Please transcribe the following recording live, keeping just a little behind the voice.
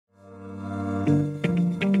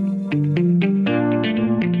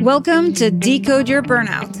Welcome to Decode Your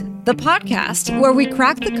Burnout, the podcast where we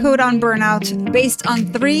crack the code on burnout based on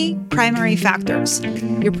three primary factors: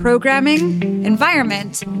 your programming,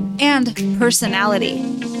 environment, and personality.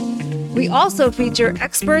 We also feature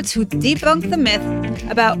experts who debunk the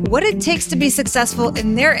myth about what it takes to be successful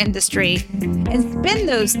in their industry and spin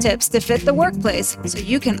those tips to fit the workplace so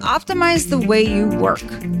you can optimize the way you work.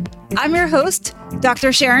 I'm your host,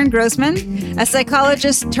 Dr. Sharon Grossman, a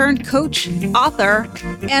psychologist turned coach, author,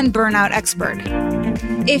 and burnout expert.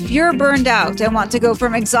 If you're burned out and want to go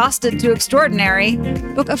from exhausted to extraordinary,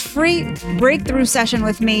 book a free breakthrough session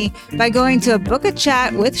with me by going to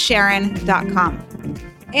bookachatwithsharon.com.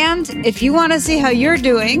 And if you want to see how you're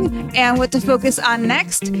doing and what to focus on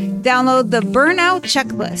next, download the Burnout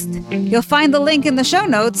Checklist. You'll find the link in the show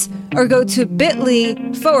notes or go to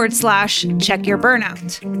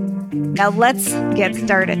bit.ly/checkyourburnout. Now let's get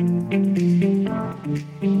started.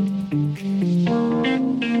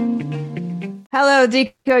 Hello,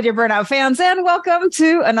 Decode Your Burnout fans, and welcome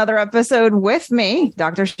to another episode with me,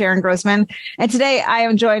 Dr. Sharon Grossman. And today I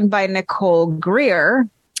am joined by Nicole Greer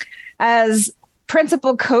as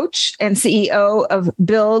Principal Coach and CEO of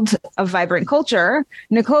Build a Vibrant Culture.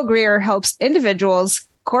 Nicole Greer helps individuals,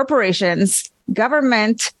 corporations,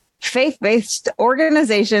 government, faith-based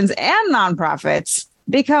organizations, and nonprofits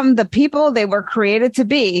become the people they were created to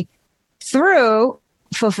be through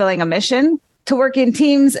fulfilling a mission, to work in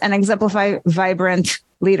teams and exemplify vibrant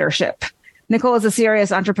leadership. Nicole is a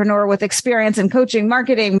serious entrepreneur with experience in coaching,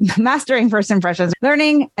 marketing, mastering first impressions,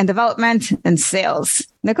 learning and development, and sales.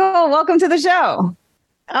 Nicole, welcome to the show.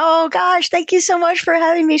 Oh, gosh. Thank you so much for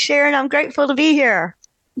having me, Sharon. I'm grateful to be here.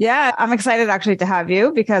 Yeah, I'm excited actually to have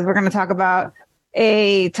you because we're going to talk about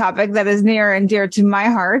a topic that is near and dear to my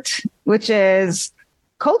heart, which is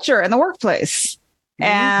culture in the workplace.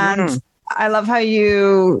 And I love how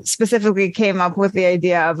you specifically came up with the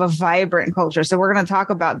idea of a vibrant culture. So we're going to talk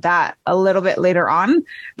about that a little bit later on.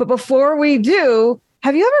 But before we do,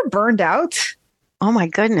 have you ever burned out? Oh, my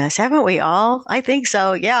goodness. Haven't we all? I think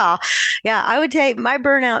so. Yeah. I would say my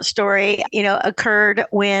burnout story, occurred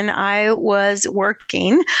when I was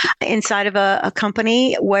working inside of a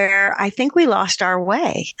company where I think we lost our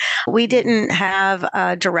way. We didn't have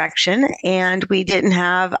a direction and we didn't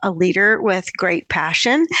have a leader with great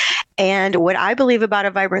passion. And what I believe about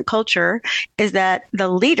a vibrant culture is that the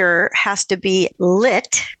leader has to be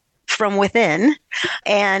lit from within,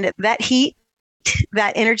 and that heat,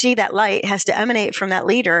 that energy, that light has to emanate from that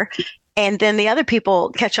leader. And then the other people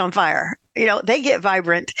catch on fire. They get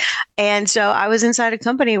vibrant. And so I was inside a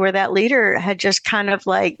company where that leader had just kind of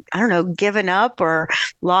given up or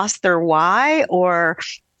lost their why or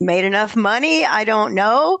made enough money. I don't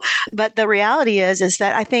know. But the reality is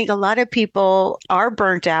that I think a lot of people are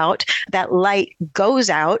burnt out. That light goes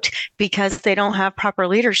out because they don't have proper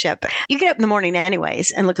leadership. You get up in the morning anyways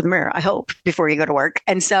and look in the mirror, I hope, before you go to work.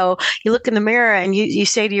 And so you look in the mirror and you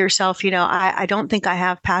say to yourself, I don't think I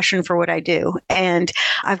have passion for what I do. And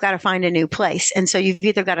I've got to find a new place. And so you've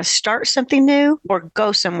either got to start something new or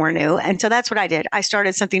go somewhere new. And so that's what I did. I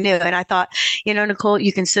started something new. And I thought, Nicole,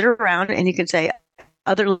 you can sit around and you can say,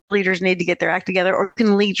 other leaders need to get their act together, or you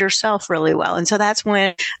can lead yourself really well. And so that's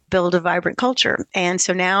when Build a Vibrant Culture. And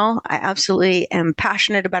so now I absolutely am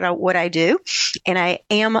passionate about what I do, and I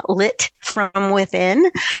am lit from within,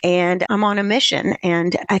 and I'm on a mission.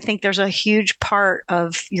 And I think there's a huge part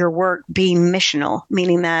of your work being missional,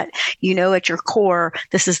 meaning that, at your core,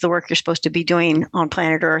 this is the work you're supposed to be doing on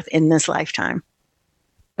planet Earth in this lifetime.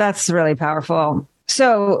 That's really powerful.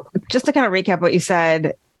 So just to kind of recap what you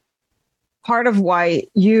said, part of why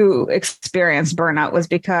you experienced burnout was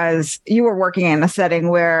because you were working in a setting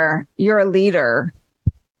where your leader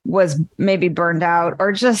was maybe burned out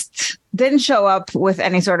or just didn't show up with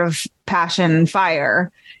any sort of passion and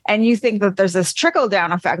fire. And you think that there's this trickle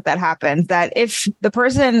down effect that happens, that if the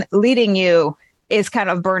person leading you is kind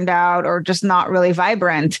of burned out or just not really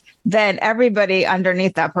vibrant, then everybody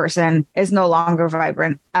underneath that person is no longer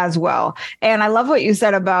vibrant as well. And I love what you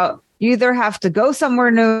said about you either have to go somewhere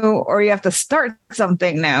new or you have to start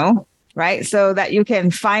something new, right? So that you can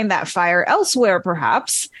find that fire elsewhere,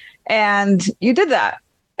 perhaps. And you did that.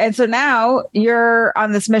 And so now you're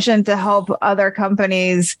on this mission to help other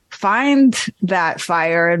companies find that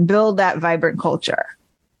fire and build that vibrant culture.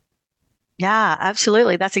 Yeah,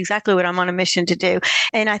 absolutely. That's exactly what I'm on a mission to do.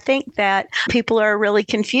 And I think that people are really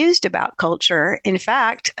confused about culture. In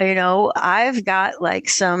fact, I've got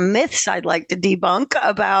some myths I'd like to debunk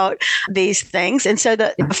about these things. And so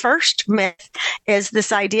the first myth is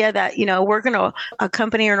this idea that, a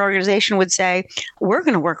company or an organization would say, we're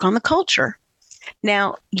going to work on the culture.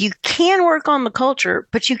 Now, you can work on the culture,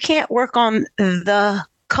 but you can't work on the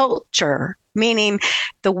culture, meaning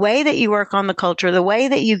the way that you work on the culture, the way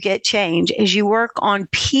that you get change is you work on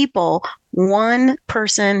people one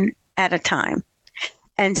person at a time.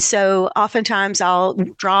 And so oftentimes I'll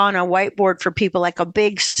draw on a whiteboard for people like a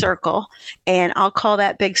big circle, and I'll call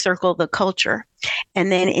that big circle the culture.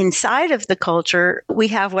 And then inside of the culture, we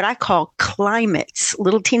have what I call climates,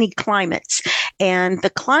 little teeny climates. And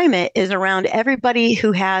the climate is around everybody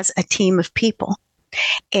who has a team of people.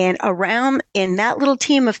 And around in that little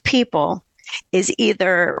team of people is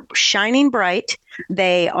either shining bright,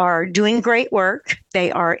 they are doing great work,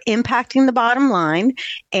 they are impacting the bottom line,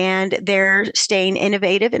 and they're staying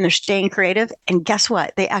innovative and they're staying creative. And guess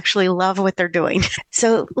what? They actually love what they're doing.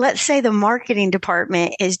 So let's say the marketing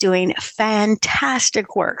department is doing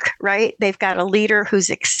fantastic work, right? They've got a leader who's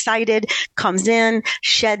excited, comes in,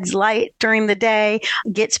 sheds light during the day,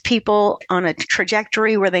 gets people on a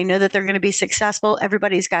trajectory where they know that they're going to be successful.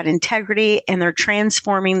 Everybody's got integrity and they're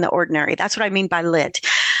transforming the ordinary. That's what I mean by lit.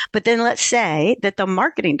 But then let's say that the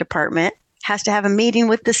marketing department has to have a meeting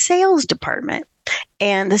with the sales department,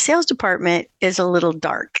 and the sales department is a little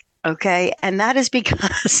dark. Okay. And that is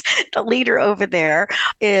because the leader over there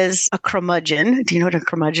is a curmudgeon. Do you know what a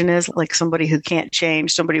curmudgeon is? Like somebody who can't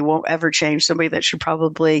change, somebody who won't ever change, somebody that should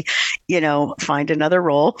probably, find another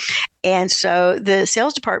role. And so the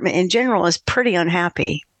sales department in general is pretty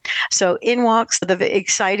unhappy. So in walks the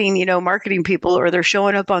exciting, marketing people, or they're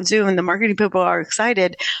showing up on Zoom and the marketing people are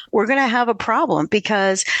excited. We're going to have a problem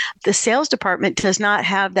because the sales department does not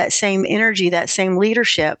have that same energy, that same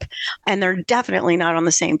leadership, and they're definitely not on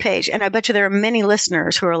the same page. And I bet you there are many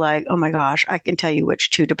listeners who are like, oh my gosh, I can tell you which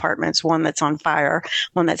two departments, one that's on fire,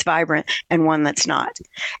 one that's vibrant, and one that's not.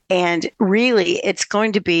 And really, it's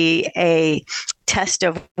going to be a test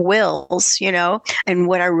of wills, and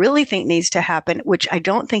what I really think needs to happen, which I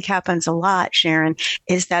don't think happens a lot, Sharon,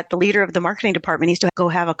 is that the leader of the marketing department needs to go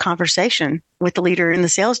have a conversation with the leader in the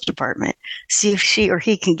sales department, see if she or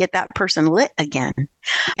he can get that person lit again.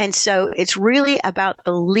 And so it's really about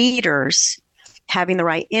the leaders having the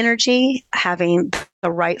right energy, having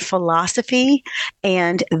the right philosophy,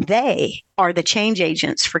 and they are the change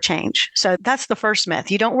agents for change. So that's the first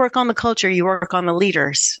myth. You don't work on the culture, you work on the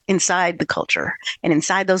leaders inside the culture and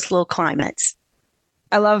inside those little climates.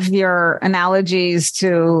 I love your analogies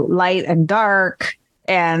to light and dark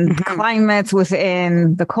and climates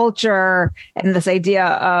within the culture, and this idea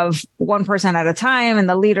of one person at a time, and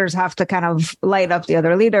the leaders have to kind of light up the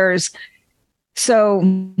other leaders.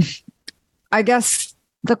 So I guess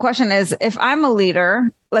the question is, if I'm a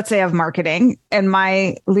leader, let's say of marketing, and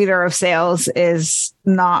my leader of sales is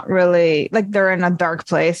not really, like, they're in a dark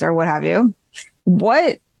place or what have you,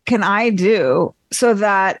 what can I do so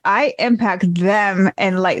that I impact them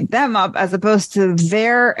and light them up as opposed to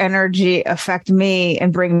their energy affect me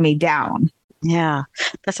and bring me down? Yeah,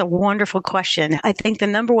 that's a wonderful question. I think the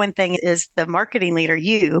number one thing is the marketing leader,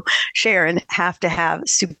 you, Sharon, have to have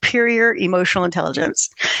superior emotional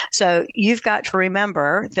intelligence. So you've got to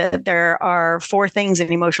remember that there are 4 things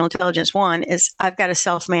in emotional intelligence. One is I've got to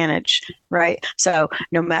self-manage, right? So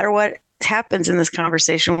no matter what happens in this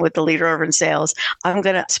conversation with the leader over in sales, I'm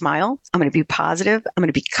going to smile. I'm going to be positive. I'm going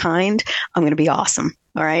to be kind. I'm going to be awesome.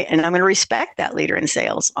 All right. And I'm going to respect that leader in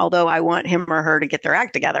sales, although I want him or her to get their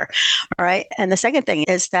act together. All right. And the second thing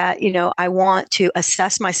is that, I want to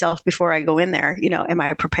assess myself before I go in there. Am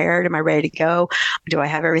I prepared? Am I ready to go? Do I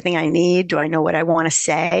have everything I need? Do I know what I want to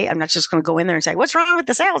say? I'm not just going to go in there and say, what's wrong with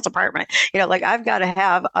the sales department? I've got to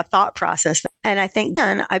have a thought process. And I think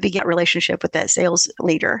then I begin a relationship with that sales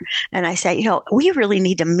leader. And I say, we really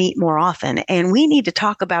need to meet more often. And we need to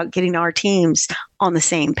talk about getting our teams on the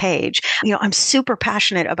same page. I'm super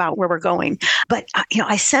passionate about where we're going, but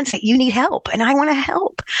I sense that you need help and I want to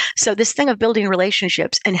help. So this thing of building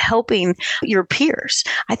relationships and helping your peers,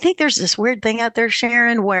 I think there's this weird thing out there,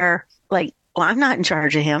 Sharon, where I'm not in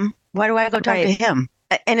charge of him. Why do I go talk to him?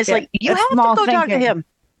 And it's you have to go talk to him.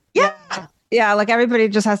 Yeah. Yeah, everybody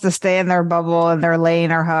just has to stay in their bubble and their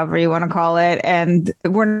lane or however you want to call it. And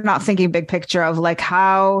we're not thinking big picture of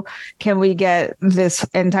how can we get this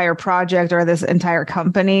entire project or this entire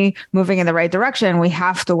company moving in the right direction? We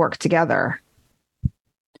have to work together.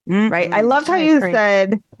 Right. I loved how you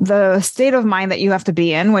said the state of mind that you have to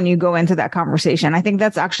be in when you go into that conversation. I think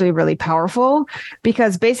that's actually really powerful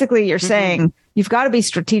because basically you're saying you've got to be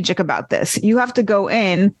strategic about this. You have to go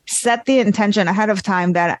in, set the intention ahead of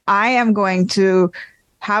time that I am going to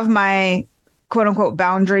have my quote unquote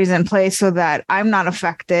boundaries in place so that I'm not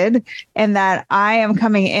affected, and that I am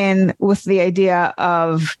coming in with the idea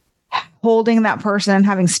of holding that person,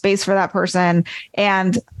 having space for that person,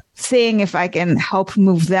 and seeing if I can help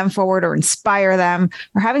move them forward or inspire them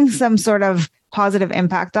or having some sort of positive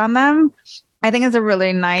impact on them, I think is a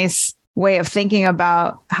really nice way of thinking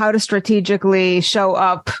about how to strategically show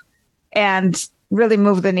up and really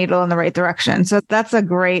move the needle in the right direction. So that's a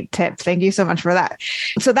great tip. Thank you so much for that.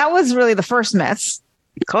 So that was really the first myth.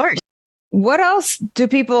 Of course. What else do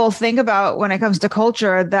people think about when it comes to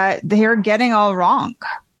culture that they're getting all wrong?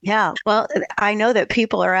 Yeah. Well, I know that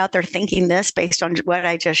people are out there thinking this based on what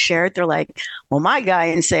I just shared. They're like, well, my guy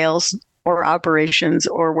in sales or operations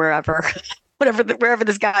or wherever, wherever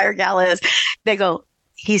this guy or gal is, they go,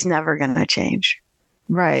 he's never going to change.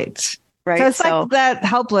 Right. Right. So it's like that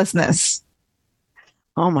helplessness.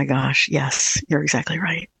 Oh my gosh. Yes, you're exactly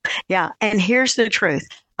right. Yeah. And here's the truth.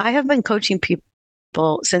 I have been coaching people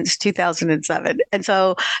since 2007. And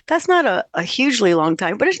so that's not a hugely long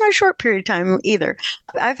time, but it's not a short period of time either.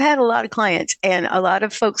 I've had a lot of clients and a lot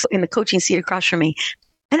of folks in the coaching seat across from me,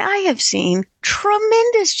 and I have seen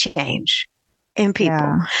tremendous change in people.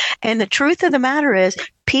 Yeah. And the truth of the matter is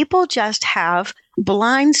people just have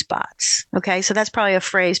blind spots. Okay. So that's probably a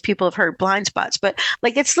phrase people have heard, blind spots, but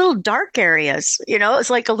like it's little dark areas, it's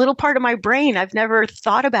like a little part of my brain. I've never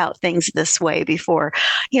thought about things this way before,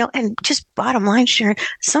 and just bottom line, Sharon,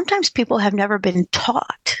 sometimes people have never been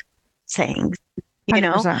taught things,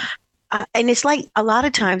 100%. And it's like a lot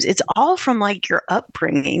of times it's all from like your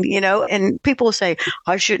upbringing, and people will say,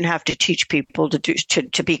 I shouldn't have to teach people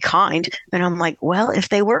to be kind. And I'm like, well, if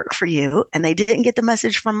they work for you and they didn't get the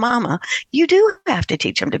message from mama, you do have to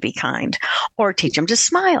teach them to be kind or teach them to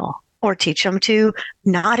smile or teach them to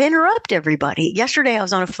not interrupt everybody. Yesterday, I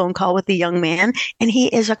was on a phone call with a young man and he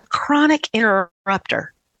is a chronic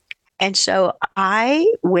interrupter. And so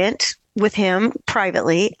I went with him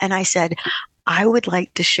privately and I said, I would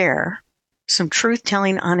like to share some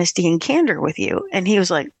truth-telling, honesty, and candor with you. And he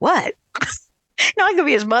was like, what? No, I could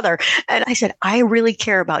be his mother. And I said, I really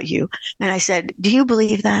care about you. And I said, do you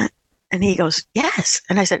believe that? And he goes, yes.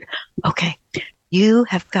 And I said, okay, you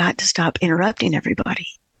have got to stop interrupting everybody.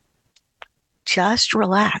 Just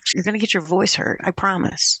relax. You're going to get your voice heard. I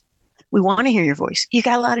promise. We want to hear your voice. You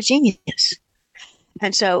got a lot of genius.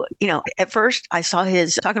 And so, at first I saw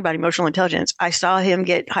talking about emotional intelligence, I saw him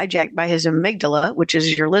get hijacked by his amygdala, which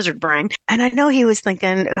is your lizard brain. And I know he was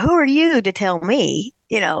thinking, who are you to tell me,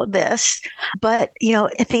 this? But,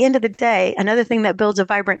 at the end of the day, another thing that builds a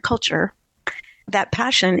vibrant culture, that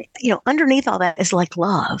passion, underneath all that is like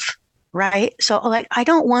love, right? So like, I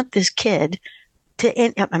don't want this kid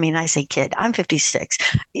I say kid, I'm 56,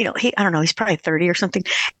 I don't know, he's probably 30 or something.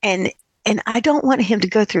 And I don't want him to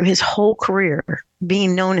go through his whole career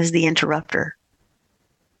being known as the interrupter.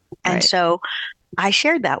 And right. So I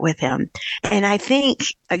shared that with him. And I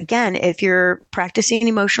think, again, if you're practicing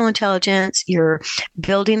emotional intelligence, you're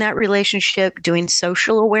building that relationship, doing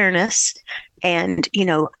social awareness, and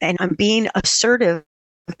I'm being assertive,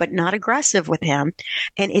 but not aggressive with him.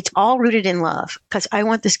 And it's all rooted in love because I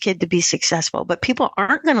want this kid to be successful. But people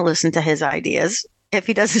aren't going to listen to his ideas if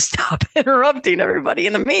he doesn't stop interrupting everybody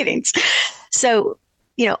in the meetings. So,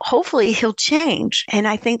 hopefully he'll change. And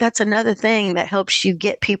I think that's another thing that helps you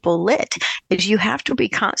get people lit is you have to be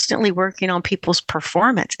constantly working on people's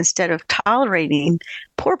performance instead of tolerating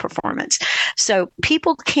poor performance. So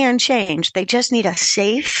people can change. They just need a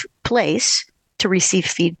safe place to receive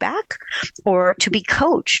feedback or to be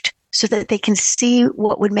coached so that they can see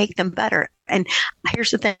what would make them better. And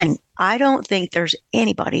here's the thing. I don't think there's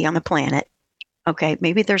anybody on the planet. Okay,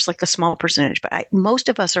 maybe there's like a small percentage, but most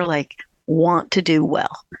of us are like, want to do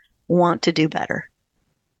well, want to do better.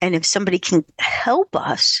 And if somebody can help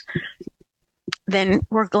us, then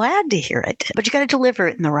we're glad to hear it. But you got to deliver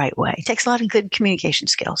it in the right way. It takes a lot of good communication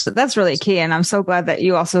skills. So that's really key. And I'm so glad that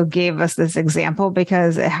you also gave us this example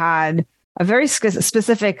because it had a very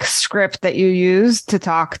specific script that you used to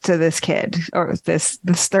talk to this kid or this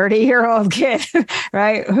 30-year-old kid,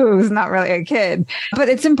 right? Who's not really a kid, but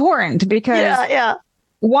it's important because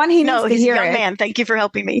one, he needs to hear it. He's a young man. Thank you for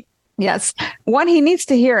helping me. Yes. One, he needs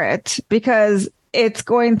to hear it because it's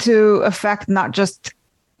going to affect not just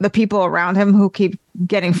the people around him who keep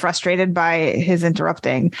getting frustrated by his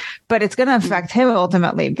interrupting, but it's going to affect him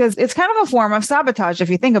ultimately because it's kind of a form of sabotage if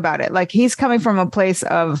you think about it. Like he's coming from a place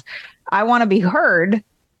of, I want to be heard.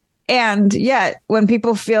 And yet when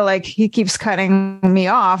people feel like he keeps cutting me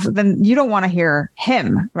off, then you don't want to hear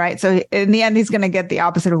him, right? So in the end, he's going to get the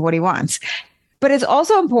opposite of what he wants. But it's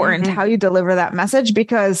also important how you deliver that message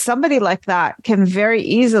because somebody like that can very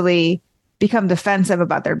easily become defensive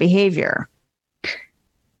about their behavior.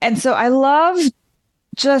 And so I love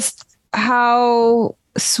just how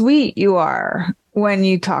sweet you are when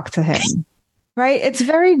you talk to him. right? It's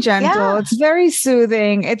very gentle. Yeah. It's very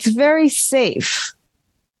soothing. It's very safe.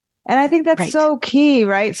 And I think that's Right. so key,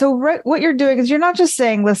 right? So what you're doing is you're not just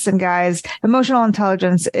saying, listen, guys, emotional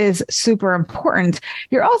intelligence is super important.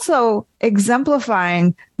 You're also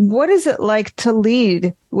exemplifying what is it like to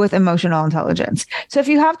lead with emotional intelligence. So if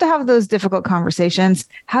you have to have those difficult conversations,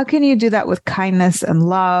 how can you do that with kindness and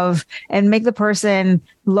love and make the person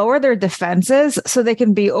lower their defenses so they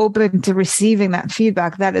can be open to receiving that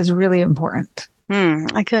feedback? That is really important.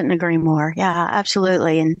 I couldn't agree more. Yeah,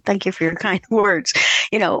 absolutely. And thank you for your kind words.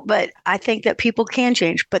 But I think that people can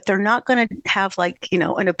change, but they're not going to have like,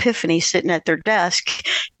 an epiphany sitting at their desk.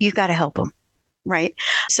 You've got to help them. Right.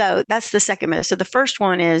 So that's the second myth. So the first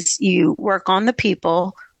one is you work on the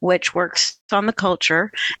people, which works on the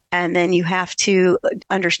culture. And then you have to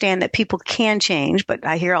understand that people can change. But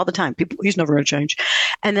I hear all the time, people, he's never going to change.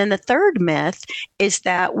 And then the third myth is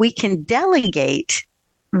that we can delegate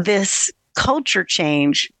this culture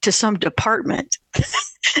change to some department.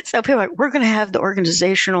 So people are like, we're going to have the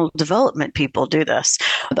organizational development people do this,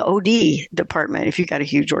 the OD department, if you've got a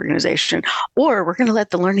huge organization, or we're going to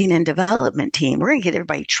let the learning and development team, we're going to get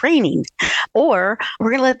everybody training, or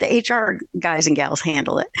we're going to let the HR guys and gals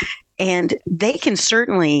handle it. And they can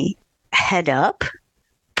certainly head up,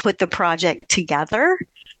 put the project together,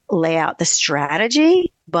 lay out the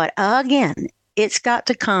strategy. But again, it's got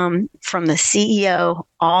to come from the CEO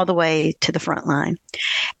all the way to the front line.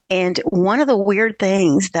 And one of the weird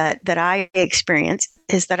things that I experience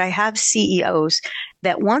is that I have CEOs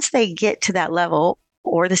that once they get to that level,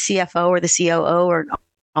 or the CFO or the COO or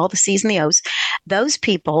all the C's and the O's, those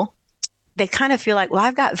people, they kind of feel like, well,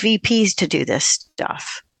 I've got VPs to do this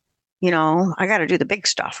stuff. I got to do the big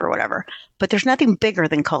stuff or whatever. But there's nothing bigger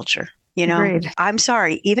than culture. Agreed. I'm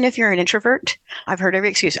sorry, even if you're an introvert, I've heard every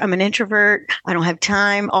excuse. I'm an introvert. I don't have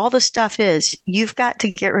time. All the stuff is, you've got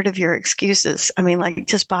to get rid of your excuses. I mean, like,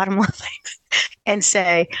 just bottom line and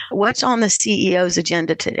say, what's on the CEO's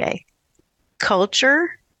agenda today?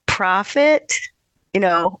 Culture, profit,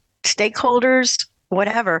 stakeholders,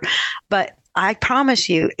 whatever. But I promise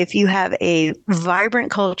you, if you have a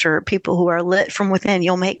vibrant culture, people who are lit from within,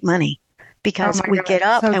 you'll make money because we get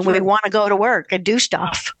up and we want to go to work and do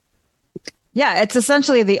stuff. Yeah, it's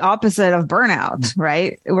essentially the opposite of burnout,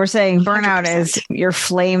 right? We're saying burnout 100%. Is your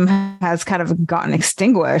flame has kind of gotten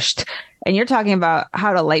extinguished, and you're talking about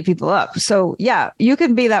how to light people up. So yeah, you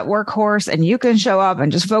can be that workhorse and you can show up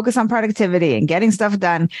and just focus on productivity and getting stuff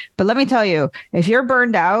done. But let me tell you, if you're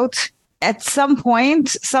burned out, at some point,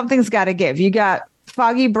 something's got to give. You got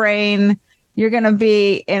foggy brain. You're going to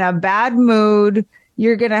be in a bad mood.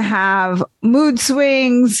 You're going to have mood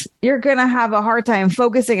swings. You're going to have a hard time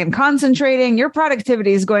focusing and concentrating. Your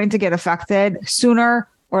productivity is going to get affected sooner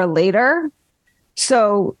or later.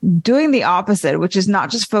 So doing the opposite, which is not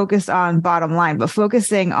just focused on bottom line, but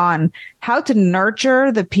focusing on how to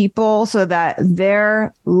nurture the people so that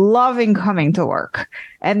they're loving coming to work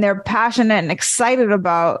and they're passionate and excited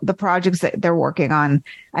about the projects that they're working on,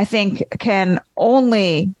 I think can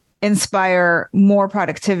only inspire more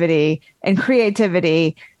productivity and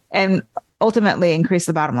creativity and ultimately increase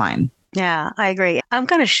the bottom line. Yeah, I agree. I'm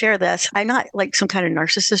going to share this. I'm not like some kind of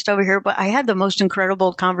narcissist over here, but I had the most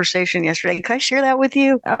incredible conversation yesterday. Can I share that with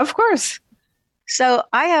you? Of course. So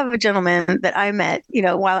I have a gentleman that I met,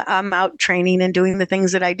 while I'm out training and doing the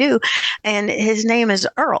things that I do, and his name is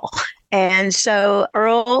Earl. And so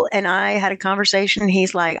Earl and I had a conversation.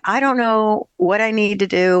 He's like, I don't know what I need to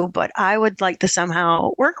do, but I would like to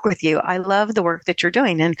somehow work with you. I love the work that you're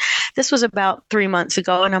doing. And this was about 3 months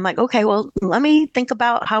ago. And I'm like, okay, well, let me think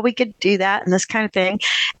about how we could do that and this kind of thing.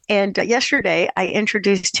 And yesterday I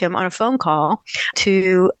introduced him on a phone call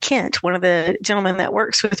to Kent, one of the gentlemen that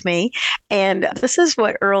works with me. And this is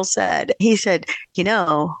what Earl said. He said,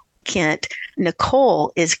 Kent,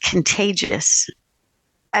 Nicole is contagious.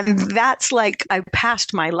 And that's like, I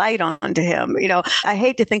passed my light on to him. I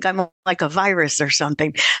hate to think I'm like a virus or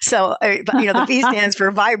something. So, the V stands for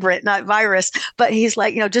vibrant, not virus. But he's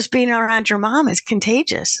like, just being around your mom is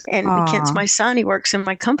contagious. And Kent's my son. He works in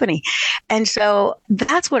my company. And so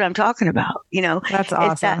that's what I'm talking about. That's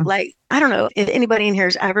awesome. It's that, like, I don't know if anybody in here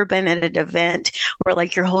has ever been at an event where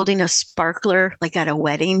like you're holding a sparkler, like at a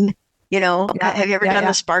wedding. Have you ever done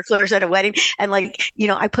the sparklers at a wedding? And like,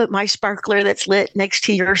 I put my sparkler that's lit next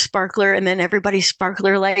to your sparkler, and then everybody's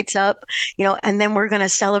sparkler lights up, and then we're going to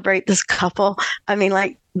celebrate this couple. I mean,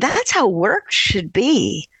 like, that's how work should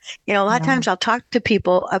be. A lot of times I'll talk to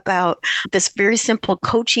people about this very simple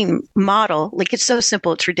coaching model. Like, it's so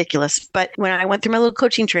simple, it's ridiculous. But when I went through my little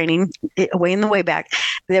coaching training way in the way back,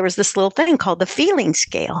 there was this little thing called the feeling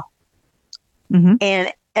scale. Mm-hmm.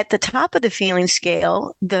 And at the top of the feeling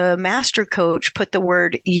scale, the master coach put the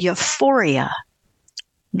word euphoria.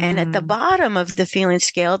 And at the bottom of the feeling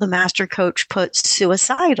scale, the master coach put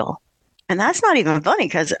suicidal. And that's not even funny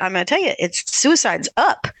because I'm going to tell you, it's suicide's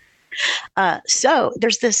up. So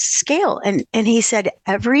there's this scale. And he said,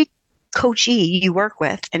 every coachee you work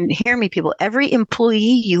with, and hear me, people, every employee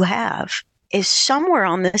you have is somewhere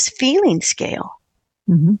on this feeling scale.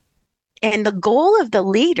 Mm-hmm. And the goal of the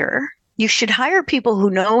leader, you should hire people who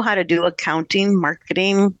know how to do accounting,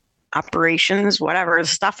 marketing, operations, whatever the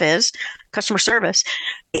stuff is, customer service.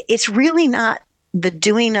 It's really not the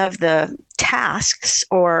doing of the tasks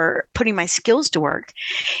or putting my skills to work.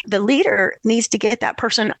 The leader needs to get that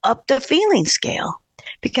person up the feeling scale.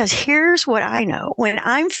 Because here's what I know. When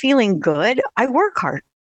I'm feeling good, I work hard.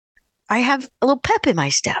 I have a little pep in my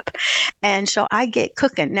step. And so I get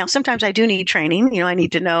cooking. Now, sometimes I do need training. I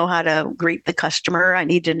need to know how to greet the customer. I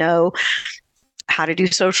need to know how to do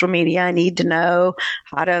social media. I need to know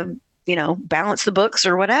how to, balance the books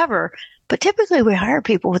or whatever. But typically we hire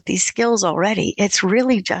people with these skills already. It's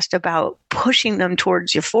really just about pushing them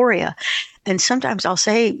towards euphoria. And sometimes I'll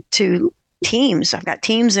say to teams, I've got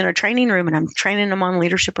teams in a training room and I'm training them on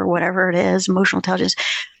leadership or whatever it is, emotional intelligence.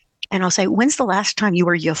 And I'll say, when's the last time you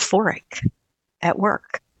were euphoric at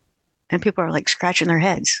work? And people are like scratching their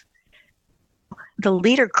heads. The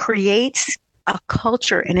leader creates a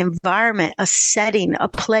culture, an environment, a setting, a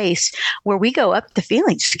place where we go up the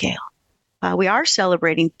feeling scale. We are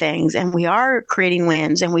celebrating things and we are creating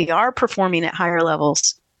wins and we are performing at higher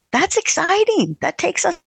levels. That's exciting. That takes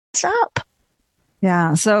us up.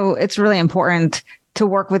 Yeah. So it's really important to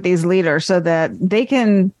work with these leaders so that they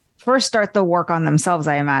can first start the work on themselves,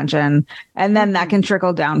 I imagine, and then that can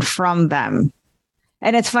trickle down from them.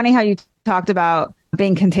 And it's funny how you talked about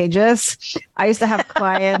being contagious. I used to have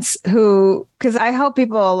clients because I help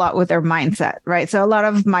people a lot with their mindset, right? So a lot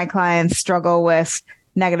of my clients struggle with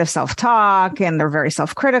negative self-talk and they're very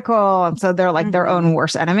self-critical. And so they're like their own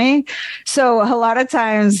worst enemy. So a lot of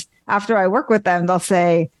times after I work with them, they'll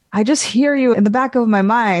say, I just hear you in the back of my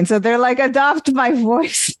mind. So they're like, adopt my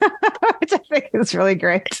voice, which I think is really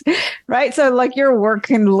great. Right. So like your work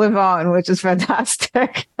can live on, which is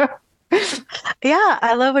fantastic. Yeah,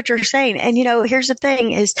 I love what you're saying. And, here's the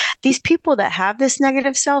thing is these people that have this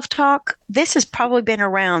negative self-talk, this has probably been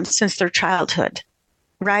around since their childhood.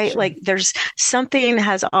 Right? Sure. Like there's something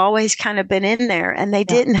has always kind of been in there and they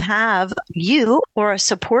didn't have you or a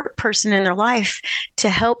support person in their life to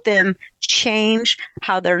help them change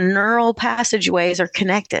how their neural passageways are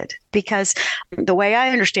connected. Because the way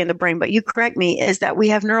I understand the brain, but you correct me, is that we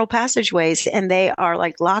have neural passageways and they are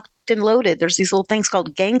like locked and loaded. There's these little things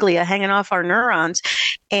called ganglia hanging off our neurons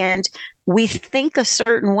and we think a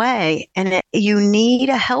certain way and you need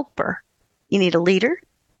a helper. You need a leader.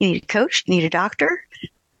 You need a coach, you need a doctor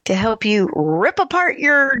to help you rip apart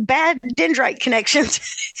your bad dendrite connections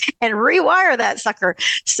and rewire that sucker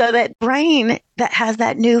so that brain that has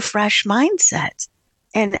that new, fresh mindset.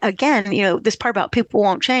 And again, this part about people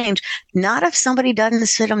won't change, not if somebody doesn't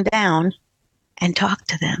sit them down and talk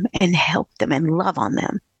to them and help them and love on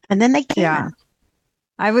them. And then they can. Yeah.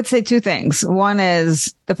 I would say two things. One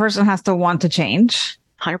is the person has to want to change.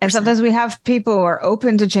 100%. And sometimes we have people who are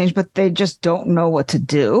open to change, but they just don't know what to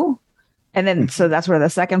do. And then, so that's where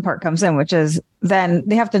the second part comes in, which is then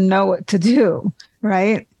they have to know what to do,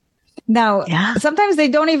 right? Now, sometimes they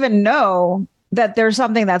don't even know that there's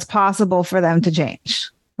something that's possible for them to change,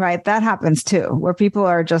 right? That happens too, where people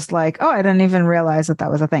are just like, oh, I didn't even realize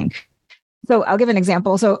that was a thing. So I'll give an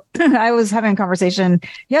example. So I was having a conversation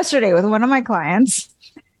yesterday with one of my clients.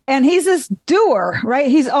 And he's this doer, right?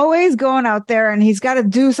 He's always going out there and he's got to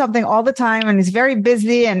do something all the time. And he's very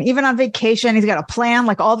busy. And even on vacation, he's got a plan,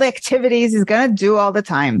 like all the activities he's going to do all the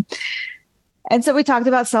time. And so we talked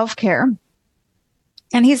about self-care.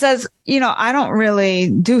 And he says, I don't really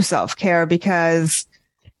do self-care because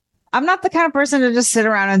I'm not the kind of person to just sit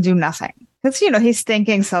around and do nothing. Because, he's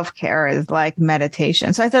thinking self-care is like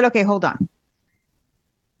meditation. So I said, okay, hold on.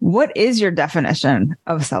 What is your definition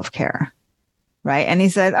of self-care? Right. And he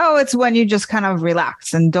said, oh, it's when you just kind of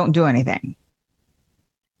relax and don't do anything. And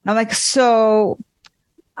I'm like, so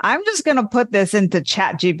I'm just going to put this into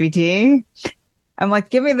Chat GPT. I'm like,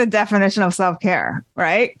 give me the definition of self-care.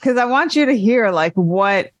 Right. Because I want you to hear like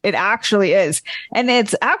what it actually is. And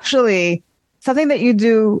it's actually something that you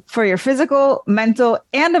do for your physical, mental,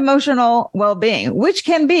 and emotional well-being, which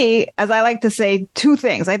can be, as I like to say, two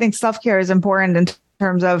things. I think self-care is important in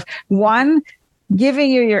terms of one,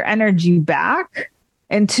 giving you your energy back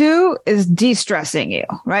And 2 is de-stressing you,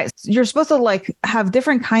 right? You're supposed to like have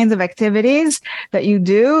different kinds of activities that you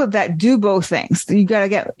do both things. You got to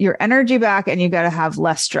get your energy back and you got to have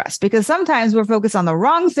less stress, because sometimes we're focused on the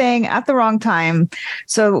wrong thing at the wrong time.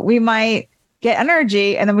 So we might get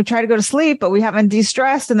energy and then we try to go to sleep, but we haven't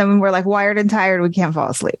de-stressed. And then when we're like wired and tired, we can't fall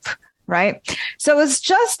asleep, right? So it's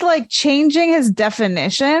just like changing his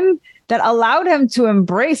definition that allowed him to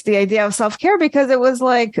embrace the idea of self-care, because it was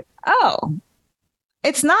like, oh,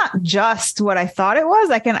 it's not just what I thought it was.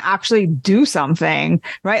 I can actually do something,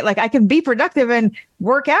 right? Like I can be productive and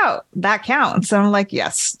work out. That counts. And I'm like,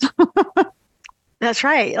 yes. That's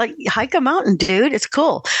right. Like hike a mountain, dude. It's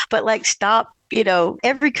cool. But like stop,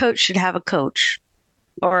 every coach should have a coach.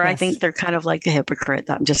 Or yes. I think they're kind of like a hypocrite.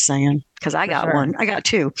 I'm just saying, because I got one. I got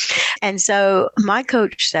 2. And so my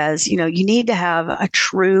coach says, you need to have a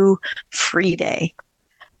true free day.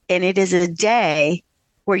 And it is a day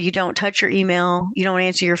where you don't touch your email, you don't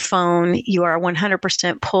answer your phone, you are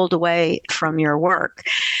 100% pulled away from your work.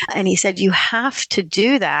 And he said, you have to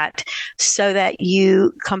do that so that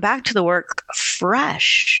you come back to the work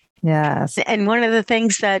fresh. Yes. And one of the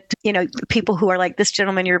things that, people who are like this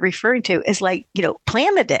gentleman you're referring to is like,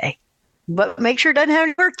 plan the day, but make sure it doesn't have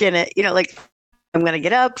any work in it. Like, I'm going to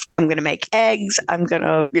get up, I'm going to make eggs, I'm going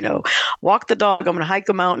to, walk the dog, I'm going to hike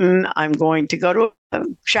a mountain, I'm going to go to a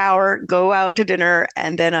shower, go out to dinner,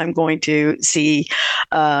 and then I'm going to see,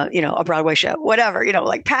 a Broadway show, whatever,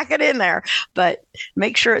 like pack it in there, but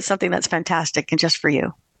make sure it's something that's fantastic and just for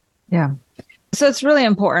you. Yeah. So it's really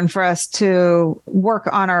important for us to work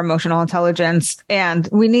on our emotional intelligence. And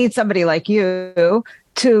we need somebody like you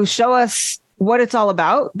to show us what it's all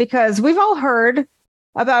about, because we've all heard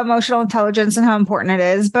about emotional intelligence and how important it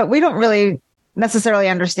is, but we don't really necessarily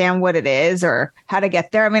understand what it is or how to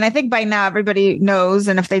get there. I mean, I think by now everybody knows,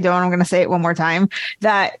 and if they don't, I'm going to say it one more time,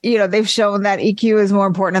 that, they've shown that EQ is more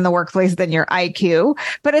important in the workplace than your IQ.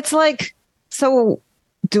 But it's like, so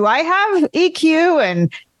do I have EQ,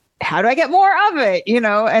 and how do I get more of it?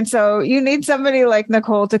 And so you need somebody like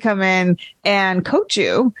Nicole to come in and coach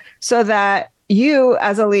you so that you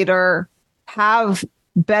as a leader have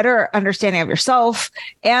better understanding of yourself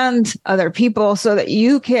and other people, so that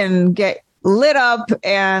you can get lit up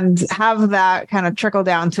and have that kind of trickle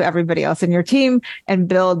down to everybody else in your team and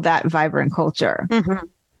build that vibrant culture. Mm-hmm.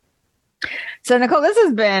 So Nicole, this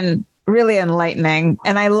has been really enlightening.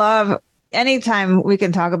 And I love anytime we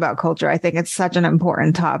can talk about culture. I think it's such an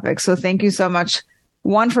important topic. So thank you so much,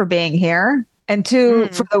 1, for being here, and 2,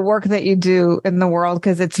 for the work that you do in the world,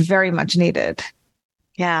 because it's very much needed.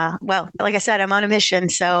 Yeah. Well, like I said, I'm on a mission,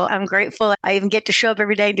 so I'm grateful. I even get to show up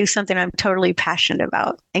every day and do something I'm totally passionate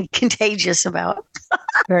about and contagious about.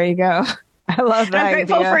 There you go. I love that. I'm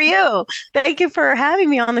grateful for you. Thank you for having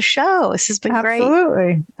me on the show. This has been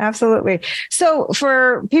great. Absolutely. So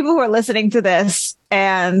for people who are listening to this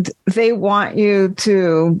and they want you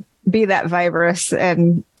to be that virus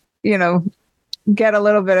and, get a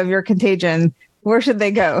little bit of your contagion, where should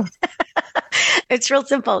they go? It's real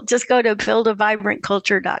simple. Just go to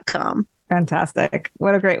buildavibrantculture.com. Fantastic.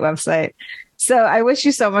 What a great website. So I wish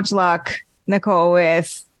you so much luck, Nicole,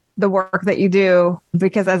 with the work that you do,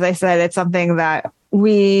 because as I said, it's something that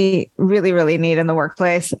we really, really need in the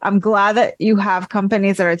workplace. I'm glad that you have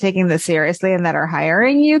companies that are taking this seriously and that are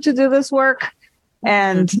hiring you to do this work.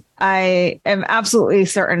 And I am absolutely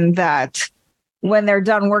certain that when they're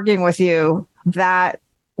done working with you, that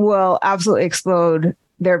will absolutely explode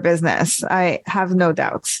their business. I have no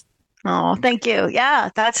doubts. Oh, thank you.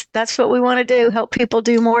 Yeah, that's what we want to do. Help people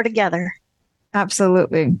do more together.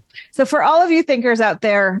 Absolutely. So for all of you thinkers out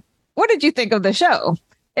there, what did you think of the show?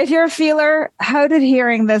 If you're a feeler, how did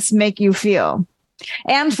hearing this make you feel?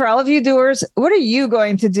 And for all of you doers, what are you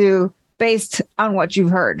going to do based on what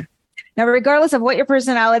you've heard? Now, regardless of what your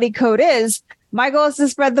personality code is, my goal is to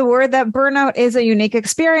spread the word that burnout is a unique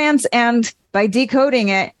experience. And by decoding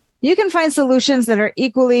it, you can find solutions that are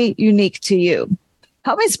equally unique to you.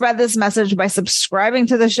 Help me spread this message by subscribing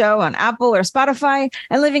to the show on Apple or Spotify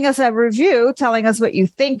and leaving us a review telling us what you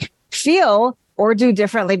think, feel, or do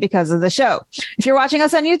differently because of the show. If you're watching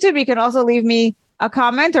us on YouTube, you can also leave me a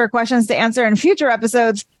comment or questions to answer in future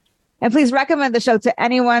episodes. And please recommend the show to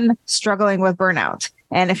anyone struggling with burnout.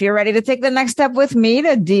 And if you're ready to take the next step with me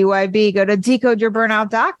to DYB, go to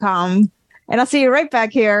decodeyourburnout.com. And I'll see you right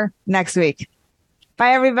back here next week.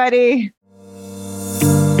 Bye, everybody.